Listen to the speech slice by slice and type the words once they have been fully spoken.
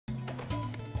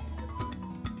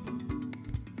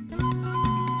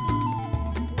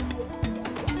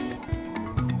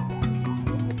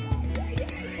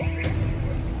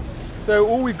So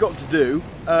all we've got to do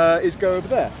is go over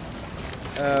there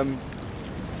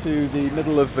to the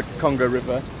middle of the Congo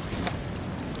River,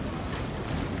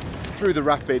 through the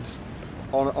rapids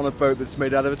on a boat that's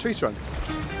made out of a tree trunk.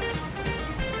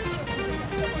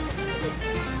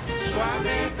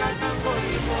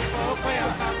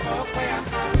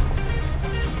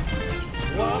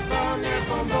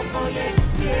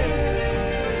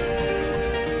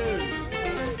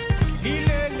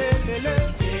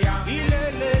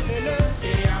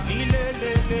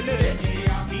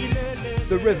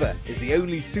 The river is the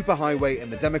only superhighway in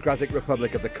the Democratic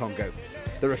Republic of the Congo.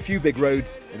 There are few big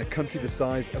roads in a country the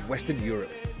size of Western Europe.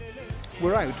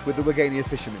 We're out with the Wagenia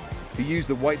fishermen, who use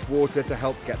the white water to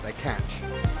help get their catch.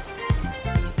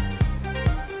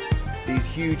 These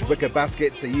huge wicker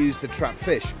baskets are used to trap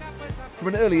fish. From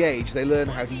an early age, they learn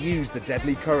how to use the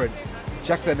deadly currents,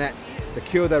 check their nets,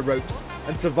 secure their ropes,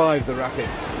 and survive the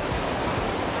rapids.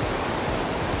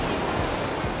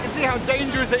 You can see how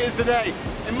dangerous it is today.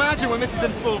 Imagine when this is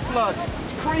in full flood.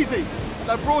 It's crazy.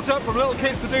 They're brought up from little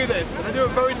kids to do this, and they do it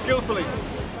very skillfully.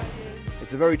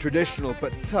 It's a very traditional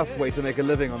but tough way to make a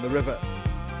living on the river.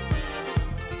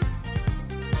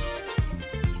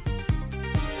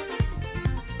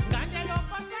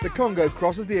 The Congo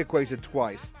crosses the equator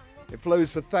twice. It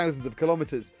flows for thousands of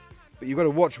kilometres, but you've got to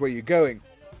watch where you're going.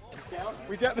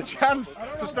 We get the chance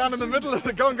to stand in the middle of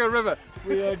the Congo River.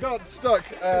 We got stuck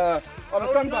on a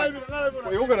sandbank.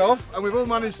 We all got off and we've all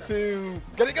managed to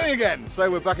get it going again. So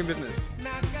we're back in business.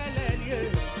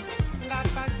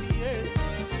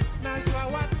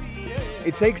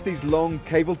 It takes these long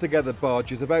cabled together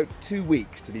barges about 2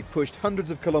 weeks to be pushed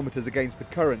hundreds of kilometres against the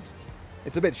current.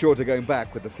 It's a bit shorter going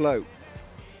back with the flow.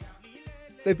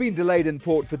 They've been delayed in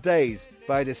port for days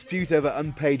by a dispute over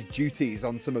unpaid duties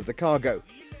on some of the cargo.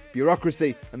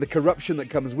 Bureaucracy and the corruption that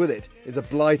comes with it is a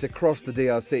blight across the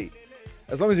DRC.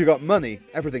 As long as you've got money,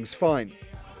 everything's fine.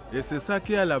 This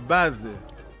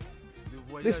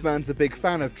man's a big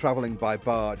fan of travelling by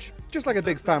barge, just like a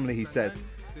big family, he says.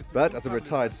 But as a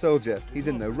retired soldier, he's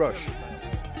in no rush.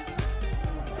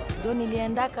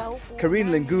 Karine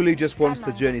Linguli just wants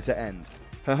the journey to end.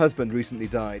 Her husband recently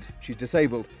died. She's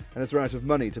disabled and has run out of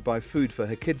money to buy food for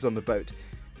her kids on the boat.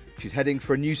 She's heading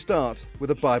for a new start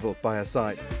with a Bible by her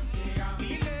side.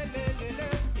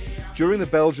 During the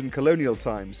Belgian colonial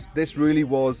times, this really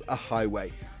was a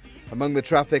highway. Among the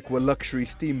traffic were luxury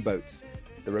steamboats.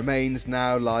 The remains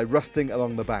now lie rusting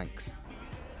along the banks.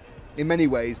 In many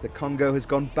ways, the Congo has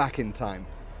gone back in time.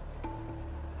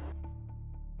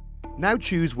 Now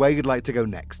choose where you'd like to go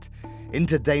next.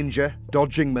 Into danger,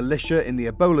 dodging militia in the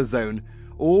Ebola zone,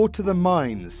 or to the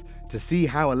mines to see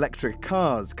how electric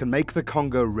cars can make the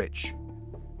Congo rich.